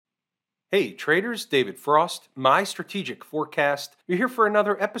Hey traders, David Frost, my strategic forecast. You're here for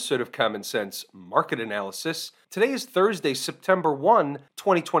another episode of Common Sense Market Analysis. Today is Thursday, September 1,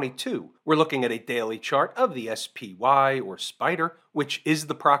 2022. We're looking at a daily chart of the SPY or Spider, which is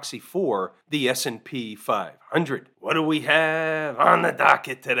the proxy for the S&P 500. What do we have on the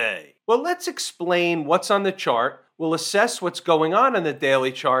docket today? Well, let's explain what's on the chart. We'll assess what's going on in the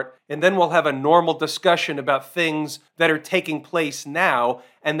daily chart, and then we'll have a normal discussion about things that are taking place now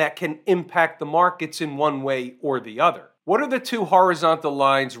and that can impact the markets in one way or the other. What are the two horizontal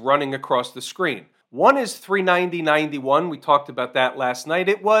lines running across the screen? One is 390.91. We talked about that last night.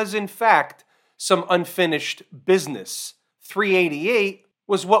 It was, in fact, some unfinished business. 388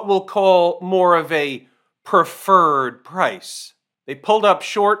 was what we'll call more of a preferred price. They pulled up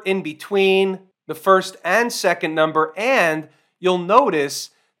short in between the first and second number, and you'll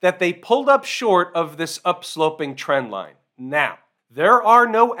notice that they pulled up short of this upsloping trend line. Now, there are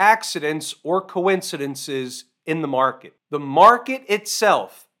no accidents or coincidences in the market. The market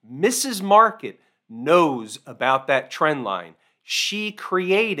itself, Mrs. Market, knows about that trend line. She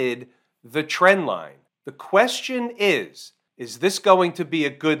created the trend line. The question is this going to be a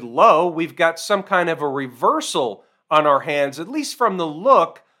good low? We've got some kind of a reversal on our hands, at least from the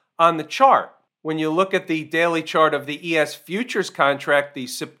look on the chart. When you look at the daily chart of the ES futures contract, the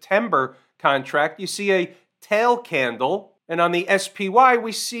September contract, you see a tail candle. And on the SPY,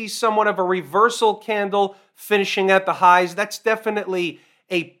 we see somewhat of a reversal candle finishing at the highs. That's definitely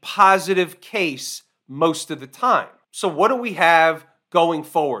a positive case most of the time. So what do we have going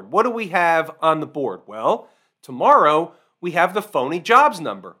forward? What do we have on the board? Well, tomorrow we have the phony jobs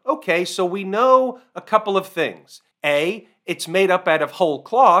number. Okay, so we know a couple of things. A, it's made up out of whole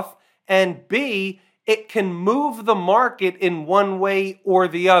cloth. And B, it can move the market in one way or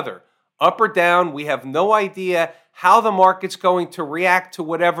the other. Up or down, we have no idea how the market's going to react to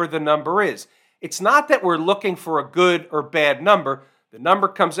whatever the number is. It's not that we're looking for a good or bad number. The number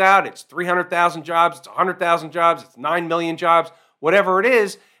comes out, it's 300,000 jobs, it's 100,000 jobs, it's 9 million jobs, whatever it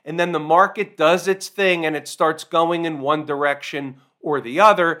is, and then the market does its thing and it starts going in one direction or the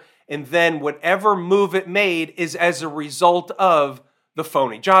other, and then whatever move it made is as a result of the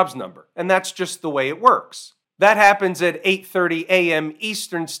phony jobs number. And that's just the way it works. That happens at 8:30 a.m.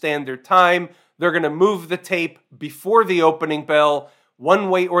 Eastern Standard Time. They're going to move the tape before the opening bell. One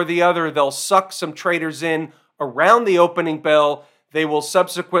way or the other, they'll suck some traders in around the opening bell. They will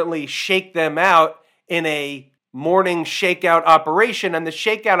subsequently shake them out in a morning shakeout operation. And the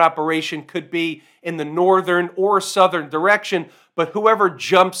shakeout operation could be in the northern or southern direction, but whoever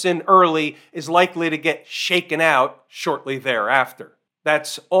jumps in early is likely to get shaken out shortly thereafter.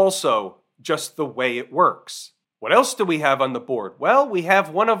 That's also just the way it works. What else do we have on the board? Well, we have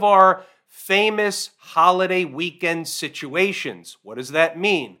one of our famous holiday weekend situations. What does that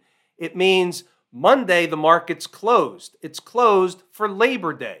mean? It means Monday the market's closed. It's closed for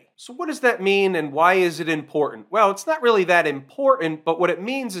Labor Day. So what does that mean and why is it important? Well, it's not really that important, but what it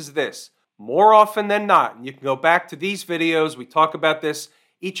means is this. More often than not, and you can go back to these videos, we talk about this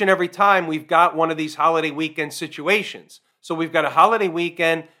each and every time we've got one of these holiday weekend situations. So we've got a holiday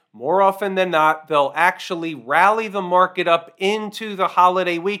weekend. More often than not, they'll actually rally the market up into the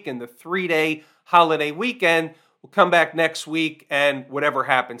holiday weekend, the 3-day holiday weekend. We'll come back next week and whatever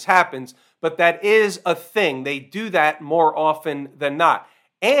happens, happens. But that is a thing. They do that more often than not.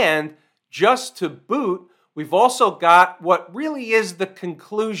 And just to boot, we've also got what really is the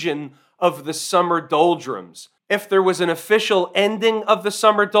conclusion of the summer doldrums. If there was an official ending of the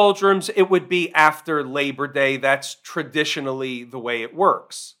summer doldrums, it would be after Labor Day. That's traditionally the way it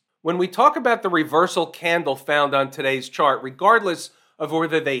works. When we talk about the reversal candle found on today's chart, regardless of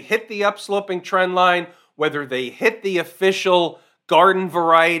whether they hit the upsloping trend line, whether they hit the official garden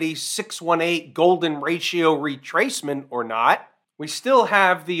variety 618 golden ratio retracement or not, we still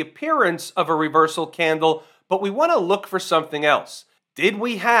have the appearance of a reversal candle, but we want to look for something else. Did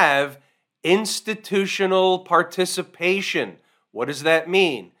we have institutional participation? What does that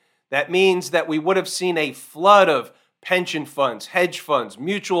mean? That means that we would have seen a flood of pension funds, hedge funds,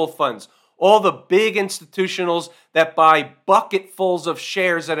 mutual funds, all the big institutionals that buy bucketfuls of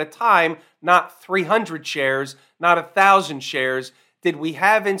shares at a time, not 300 shares, not 1,000 shares. Did we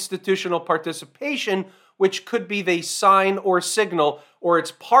have institutional participation, which could be the sign or signal, or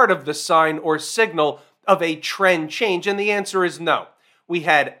it's part of the sign or signal of a trend change? And the answer is no. We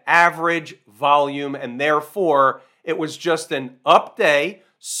had average volume, and therefore it was just an up day.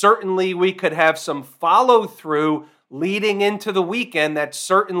 Certainly we could have some follow through leading into the weekend. That's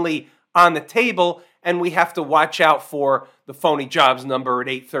certainly on the table, and we have to watch out for the phony jobs number at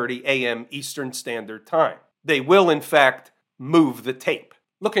 8:30 a.m. Eastern Standard Time. They will, in fact, move the tape.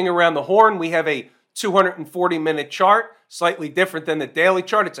 Looking around the horn, we have a 240-minute chart, slightly different than the daily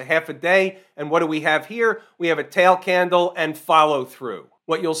chart. It's a half a day. And what do we have here? We have a tail candle and follow through.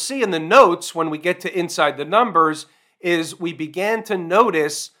 What you'll see in the notes when we get to inside the numbers is we began to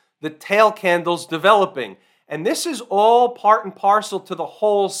notice the tail candles developing. And this is all part and parcel to the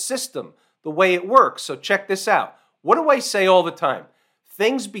whole system, the way it works. So check this out. What do I say all the time?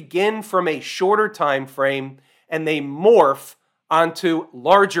 Things begin from a shorter time frame and they morph onto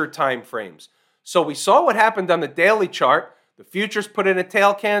larger time frames. So we saw what happened on the daily chart. The futures put in a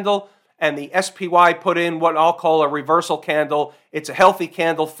tail candle and the SPY put in what I'll call a reversal candle. It's a healthy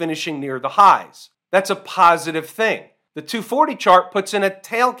candle finishing near the highs. That's a positive thing. The 240 chart puts in a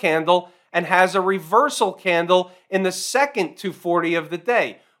tail candle and has a reversal candle in the second 240 of the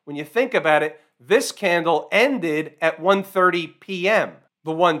day. When you think about it, this candle ended at 1:30 p.m.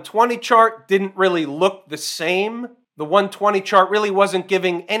 The 120 chart didn't really look the same. The 120 chart really wasn't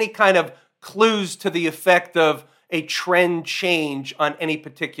giving any kind of clues to the effect of a trend change on any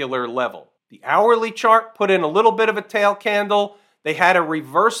particular level. The hourly chart put in a little bit of a tail candle. They had a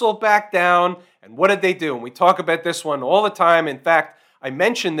reversal back down. And what did they do? And we talk about this one all the time. In fact, I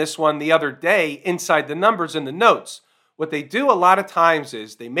mentioned this one the other day inside the numbers in the notes. What they do a lot of times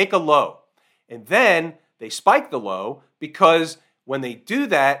is they make a low and then they spike the low, because when they do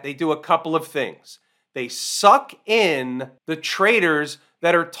that, they do a couple of things. They suck in the traders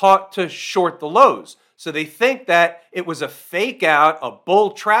that are taught to short the lows. So they think that it was a fake out, a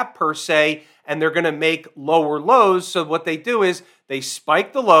bull trap per se, and they're going to make lower lows. So what they do is they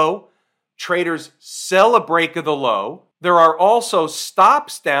spike the low, traders sell a break of the low. There are also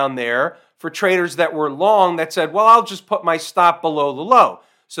stops down there for traders that were long that said, well, I'll just put my stop below the low.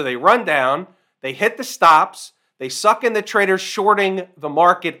 So they run down, they hit the stops, they suck in the traders shorting the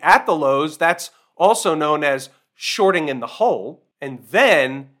market at the lows. That's also known as shorting in the hole. And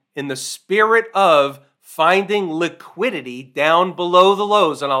then, in the spirit of finding liquidity down below the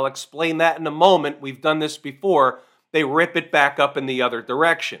lows, and I'll explain that in a moment, we've done this before, they rip it back up in the other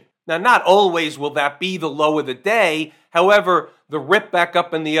direction. Now, not always will that be the low of the day. However, the rip back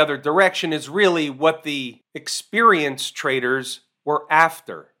up in the other direction is really what the experienced traders were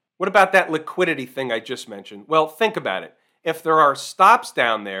after. What about that liquidity thing I just mentioned? Well, think about it. If there are stops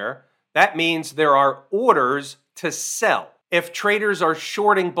down there, that means there are orders to sell. If traders are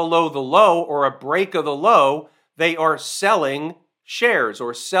shorting below the low or a break of the low, they are selling shares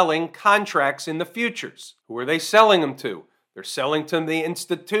or selling contracts in the futures. Who are they selling them to? They're selling to the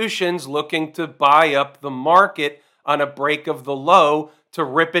institutions looking to buy up the market on a break of the low to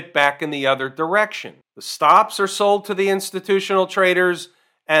rip it back in the other direction. The stops are sold to the institutional traders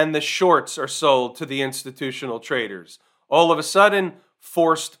and the shorts are sold to the institutional traders. All of a sudden,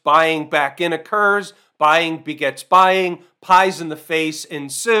 forced buying back in occurs, buying begets buying, pies in the face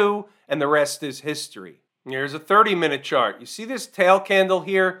ensue, and the rest is history. Here's a 30-minute chart. You see this tail candle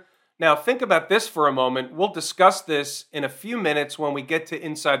here? Now think about this for a moment. We'll discuss this in a few minutes when we get to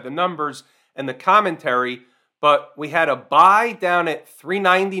inside the numbers and the commentary, but we had a buy down at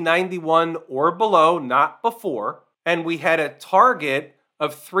 390.91 or below, not before, and we had a target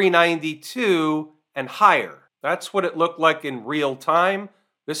of 392 and higher. That's what it looked like in real time.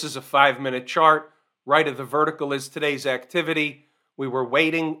 This is a 5-minute chart. Right of the vertical is today's activity. We were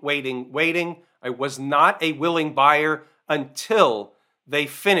waiting. I was not a willing buyer until they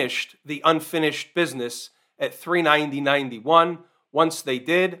finished the unfinished business at 390.91. Once they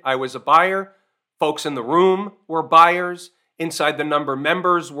did, I was a buyer. Folks in the room were buyers. Inside the number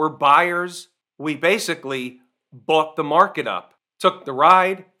members were buyers. We basically bought the market up, took the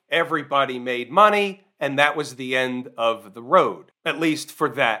ride, everybody made money, and that was the end of the road, at least for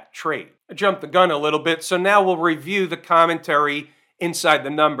that trade. I jumped the gun a little bit, so now we'll review the commentary inside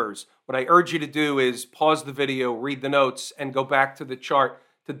the numbers. What I urge you to do is pause the video, read the notes, and go back to the chart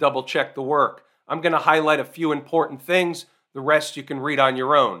to double check the work. I'm going to highlight a few important things. The rest you can read on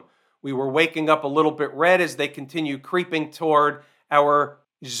your own. We were waking up a little bit red as they continue creeping toward our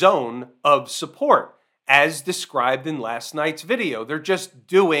zone of support, as described in last night's video. They're just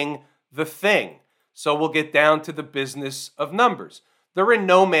doing the thing. So we'll get down to the business of numbers. They're in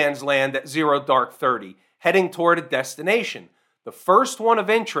no man's land at 0 dark 30, heading toward a destination. The first one of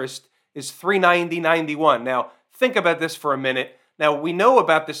interest is 390.91. Now, think about this for a minute. Now, we know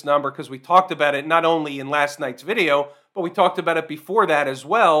about this number because we talked about it not only in last night's video, but we talked about it before that as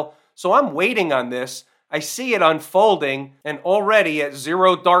well. So I'm waiting on this. I see it unfolding, and already at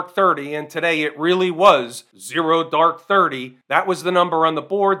 0 dark 30, and today it really was 0 dark 30. That was the number on the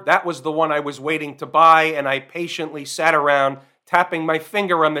board. That was the one I was waiting to buy, and I patiently sat around tapping my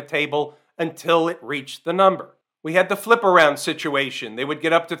finger on the table until it reached the number. We had the flip around situation. They would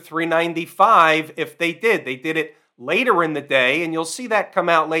get up to 395 if they did. They did it later in the day, and you'll see that come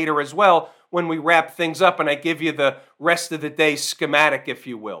out later as well when we wrap things up and I give you the rest of the day schematic, if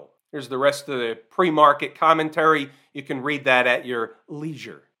you will. Here's the rest of the pre-market commentary. You can read that at your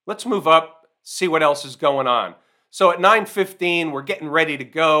leisure. Let's move up, see what else is going on. So at 9:15, we're getting ready to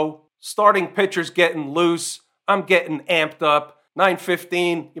go. Starting pitcher's getting loose. I'm getting amped up.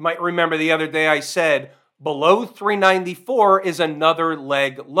 9:15, you might remember the other day I said, below 394 is another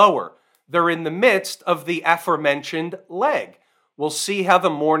leg lower. They're in the midst of the aforementioned leg. We'll see how the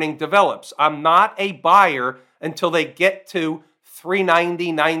morning develops. I'm not a buyer until they get to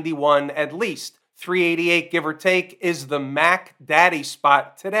 390.91 at least. 388, give or take, is the Mac Daddy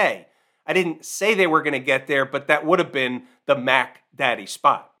spot today. I didn't say they were going to get there, but that would have been the Mac Daddy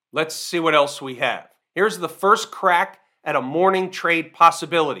spot. Let's see what else we have. Here's the first crack at a morning trade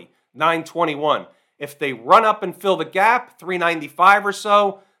possibility, 921. If they run up and fill the gap, 395 or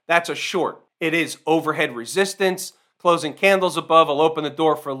so, that's a short. It is overhead resistance. Closing candles above will open the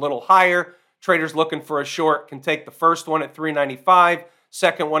door for a little higher. Traders looking for a short can take the first one at 395,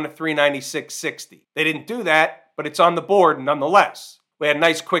 second one at 396.60. They didn't do that, but it's on the board nonetheless. We had a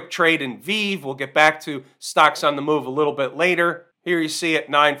nice quick trade in ViV. We'll get back to stocks on the move a little bit later. Here you see at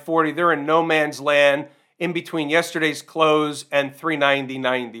 940, they're in no man's land in between yesterday's close and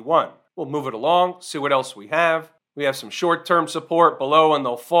 390.91. We'll move it along, see what else we have. We have some short-term support below and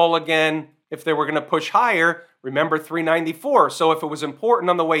they'll fall again. If they were going to push higher, remember 394. So if it was important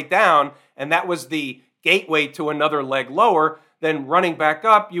on the way down and that was the gateway to another leg lower, then running back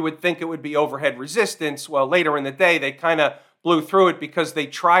up, you would think it would be overhead resistance. Well, later in the day, they kind of blew through it because they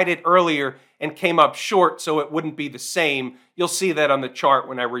tried it earlier and came up short, so it wouldn't be the same. You'll see that on the chart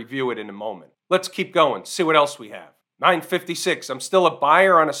when I review it in a moment. Let's keep going, see what else we have. 956, I'm still a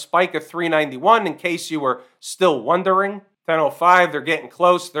buyer on a spike of 391 in case you were still wondering. 1005, they're getting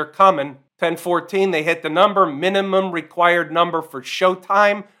close, they're coming. 1014, they hit the number, minimum required number for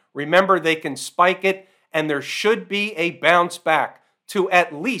showtime. Remember, they can spike it, and there should be a bounce back to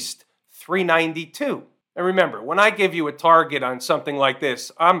at least 392. And remember, when I give you a target on something like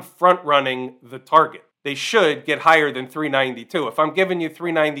this, I'm front-running the target. They should get higher than 392. If I'm giving you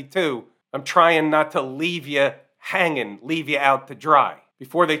 392, I'm trying not to leave you hanging, leave you out to dry.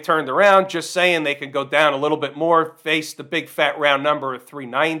 Before they turned around, just saying they could go down a little bit more, face the big fat round number of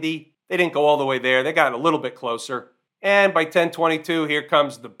 390. They didn't go all the way there. They got a little bit closer. And by 1022, here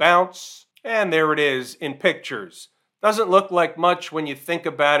comes the bounce. And there it is in pictures. Doesn't look like much when you think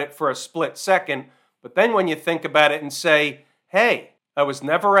about it for a split second, but then when you think about it and say, hey, I was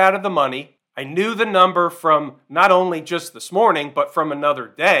never out of the money. I knew the number from not only just this morning, but from another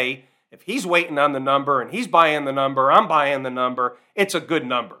day. If he's waiting on the number and he's buying the number, I'm buying the number, it's a good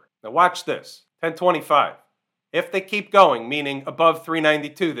number. Now watch this, 1025. If they keep going, meaning above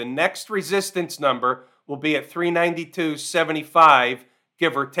 392, the next resistance number will be at 392.75,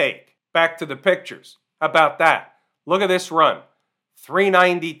 give or take. Back to the pictures. How about that? Look at this run.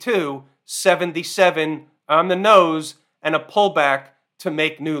 392.77 on the nose and a pullback to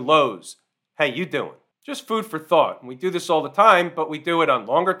make new lows. How you doing? Just food for thought. We do this all the time, but we do it on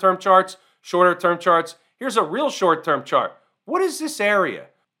longer term charts, shorter term charts. Here's a real short term chart. What is this area?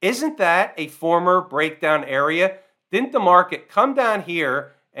 Isn't that a former breakdown area? Didn't the market come down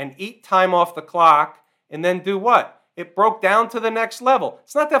here and eat time off the clock and then do what? It broke down to the next level.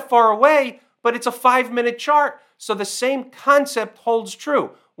 It's not that far away, but it's a 5-minute chart. So the same concept holds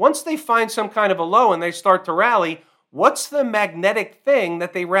true. Once they find some kind of a low and they start to rally, what's the magnetic thing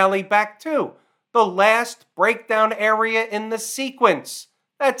that they rally back to? The last breakdown area in the sequence.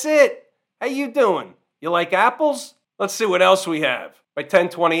 That's it. How you doing? You like apples? Let's see what else we have. By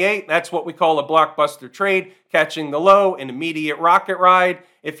 1028, that's what we call a blockbuster trade, catching the low, an immediate rocket ride.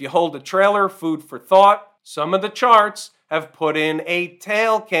 If you hold a trailer, food for thought. Some of the charts have put in a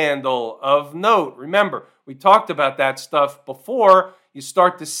tail candle of note. Remember, we talked about that stuff before. You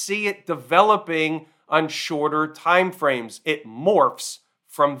start to see it developing on shorter time frames. It morphs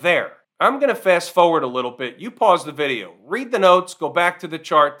from there. I'm going to fast forward a little bit. You pause the video, read the notes, go back to the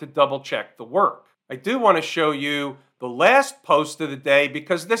chart to double check the work. I do want to show you the last post of the day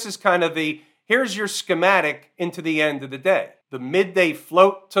because this is kind of the, here's your schematic into the end of the day. The midday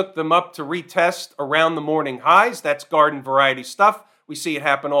float took them up to retest around the morning highs. That's garden variety stuff. We see it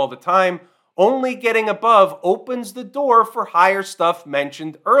happen all the time. Only getting above opens the door for higher stuff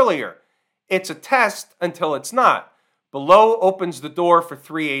mentioned earlier. It's a test until it's not. Below opens the door for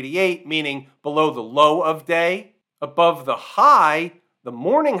 388, meaning below the low of day. Above the high, the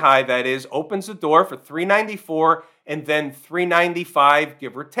morning high that is, opens the door for 394 and then 395,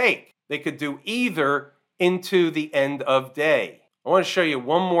 give or take. They could do either into the end of day. I want to show you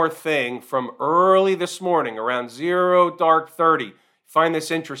one more thing from early this morning around 0:30. Find this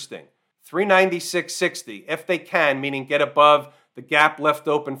interesting. 396.60, if they can, meaning get above the gap left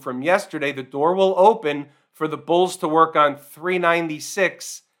open from yesterday, the door will open for the bulls to work on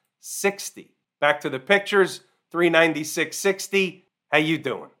 396.60. Back to the pictures, 396.60. How you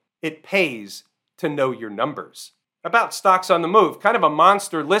doing? It pays to know your numbers. About stocks on the move, kind of a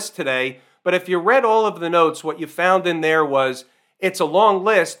monster list today, but if you read all of the notes, what you found in there was it's a long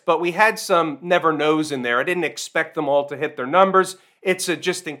list, but we had some never knows in there. I didn't expect them all to hit their numbers. It's a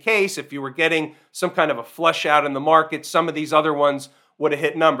just in case if you were getting some kind of a flush out in the market, some of these other ones would have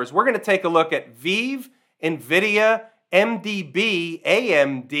hit numbers. We're going to take a look at ViiV, NVIDIA, MDB,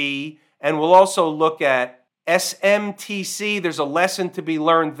 AMD, and we'll also look at SMTC. There's a lesson to be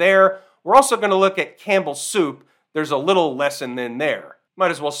learned there. We're also going to look at Campbell Soup. There's a little lesson in there. Might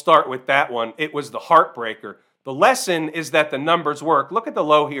as well start with that one. It was the heartbreaker. The lesson is that the numbers work. Look at the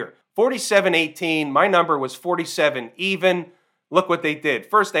low here, 47.18. My number was 47 even. Look what they did.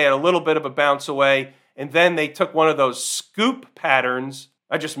 First, they had a little bit of a bounce away, and then they took one of those scoop patterns.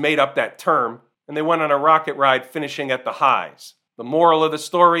 I just made up that term, and they went on a rocket ride finishing at the highs. The moral of the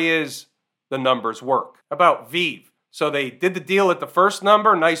story is the numbers work. About ViiV. So they did the deal at the first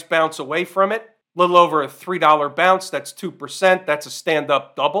number, nice bounce away from it. A little over a $3 bounce, that's 2%. That's a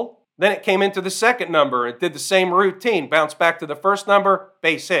stand-up double. Then it came into the second number. It did the same routine. Bounced back to the first number,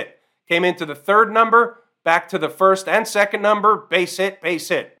 base hit. Came into the third number, back to the first and second number, base hit, base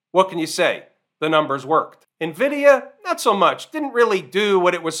hit. What can you say? The numbers worked. NVIDIA, not so much. Didn't really do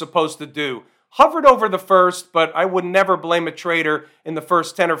what it was supposed to do. Hovered over the first, but I would never blame a trader in the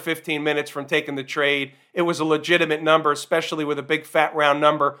first 10 or 15 minutes from taking the trade. It was a legitimate number, especially with a big fat round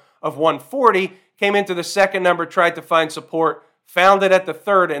number of 140. Came into the second number, tried to find support, found it at the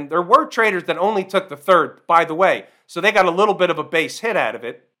third, and there were traders that only took the third, by the way. So they got a little bit of a base hit out of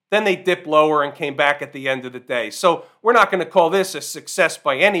it. Then they dipped lower and came back at the end of the day. So we're not going to call this a success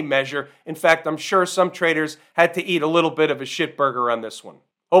by any measure. In fact, I'm sure some traders had to eat a little bit of a shitburger on this one.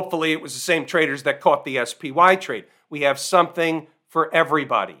 Hopefully it was the same traders that caught the SPY trade. We have something for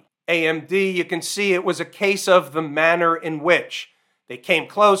everybody. AMD, you can see it was a case of the manner in which they came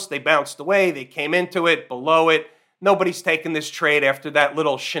close, they bounced away, they came into it, below it. Nobody's taking this trade after that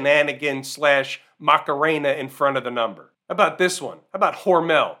little shenanigan / Macarena in front of the number. How about this one? How about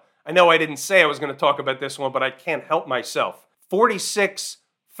Hormel? I know I didn't say I was going to talk about this one, but I can't help myself.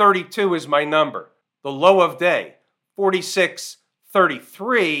 46.32 is my number. The low of day,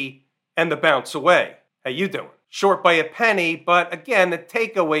 46.33, and the bounce away. How you doing? Short by a penny, but again, the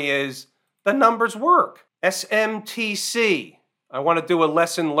takeaway is the numbers work. SMTC. I want to do a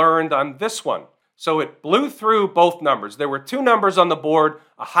lesson learned on this one. So it blew through both numbers. There were two numbers on the board,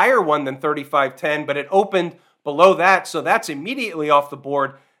 a higher one than 35.10, but it opened below that, so that's immediately off the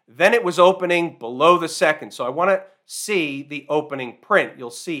board. Then it was opening below the second. So I want to see the opening print.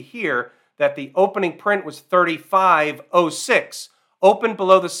 You'll see here that the opening print was 35.06. Opened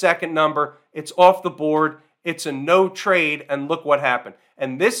below the second number. It's off the board. It's a no trade, and look what happened.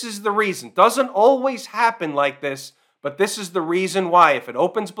 And this is the reason. Doesn't always happen like this, but this is the reason why. If it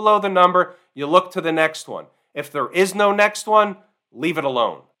opens below the number, you look to the next one. If there is no next one, leave it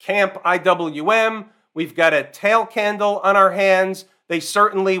alone. Camp IWM, we've got a tail candle on our hands. They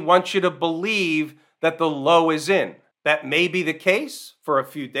certainly want you to believe that the low is in. That may be the case for a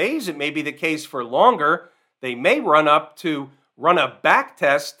few days. It may be the case for longer. They may run up to run a back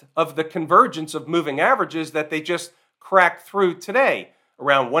test of the convergence of moving averages that they just cracked through today.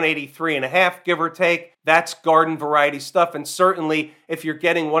 Around 183.5, give or take. That's garden variety stuff. And certainly if you're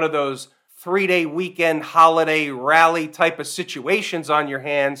getting one of those 3-day weekend holiday rally type of situations on your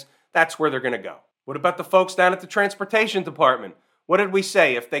hands, that's where they're going to go. What about the folks down at the transportation department? What did we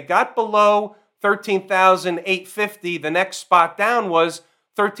say? If they got below 13,850, the next spot down was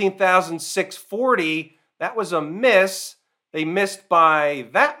 13,640. That was a miss. They missed by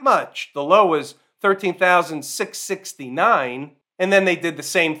that much. The low was 13,669. And then they did the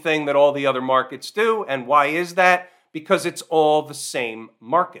same thing that all the other markets do. And why is that? Because it's all the same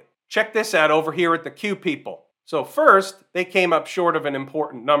market. Check this out over here at the Q people. So first, they came up short of an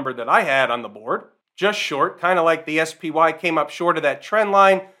important number that I had on the board. Just short, kind of like the SPY came up short of that trend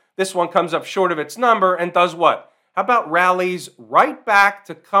line. This one comes up short of its number and does what? How about rallies right back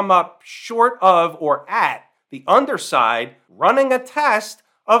to come up short of or at the underside, running a test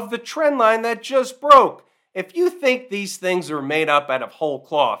of the trend line that just broke? If you think these things are made up out of whole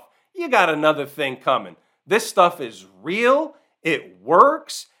cloth, you got another thing coming. This stuff is real, it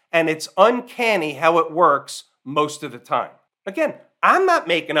works, and it's uncanny how it works most of the time. Again, I'm not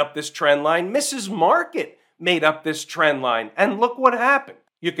making up this trend line. Mrs. Market made up this trend line. And look what happened.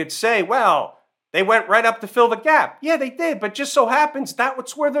 You could say, well, they went right up to fill the gap. Yeah, they did, but just so happens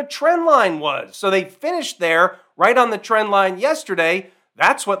that's where the trend line was. So they finished there right on the trend line yesterday.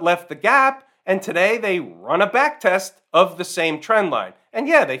 That's what left the gap. And today they run a back test of the same trend line. And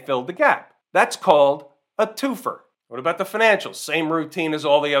yeah, they filled the gap. That's called a twofer. What about the financials? Same routine as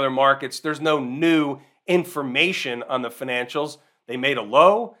all the other markets. There's no new information on the financials. They made a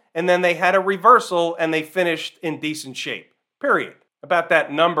low, and then they had a reversal, and they finished in decent shape. Period. About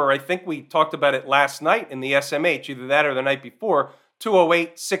that number, I think we talked about it last night in the SMH, either that or the night before,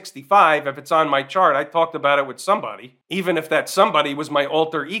 208.65. If it's on my chart, I talked about it with somebody, even if that somebody was my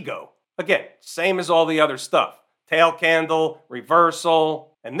alter ego. Again, same as all the other stuff. Tail candle,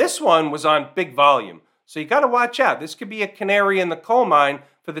 reversal, and this one was on big volume. So you got to watch out. This could be a canary in the coal mine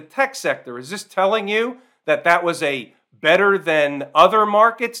for the tech sector. Is this telling you that was a better than other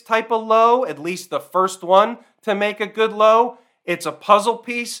markets type of low, at least the first one to make a good low? It's a puzzle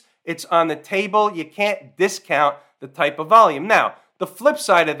piece. It's on the table. You can't discount the type of volume. Now, the flip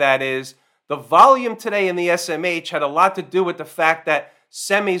side of that is the volume today in the SMH had a lot to do with the fact that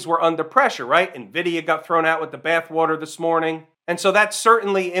semis were under pressure, right? NVIDIA got thrown out with the bathwater this morning. And so that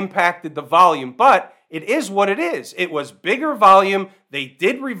certainly impacted the volume. But it is what it is. It was bigger volume. They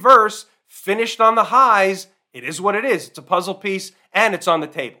did reverse, finished on the highs. It is what it is. It's a puzzle piece, and it's on the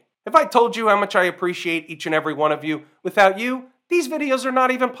table. If I told you how much I appreciate each and every one of you, without you, these videos are not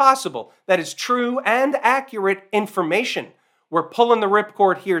even possible. That is true and accurate information. We're pulling the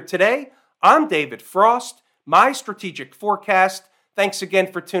ripcord here today. I'm David Frost, my strategic forecast. Thanks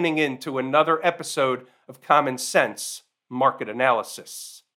again for tuning in to another episode of Common Sense Market Analysis.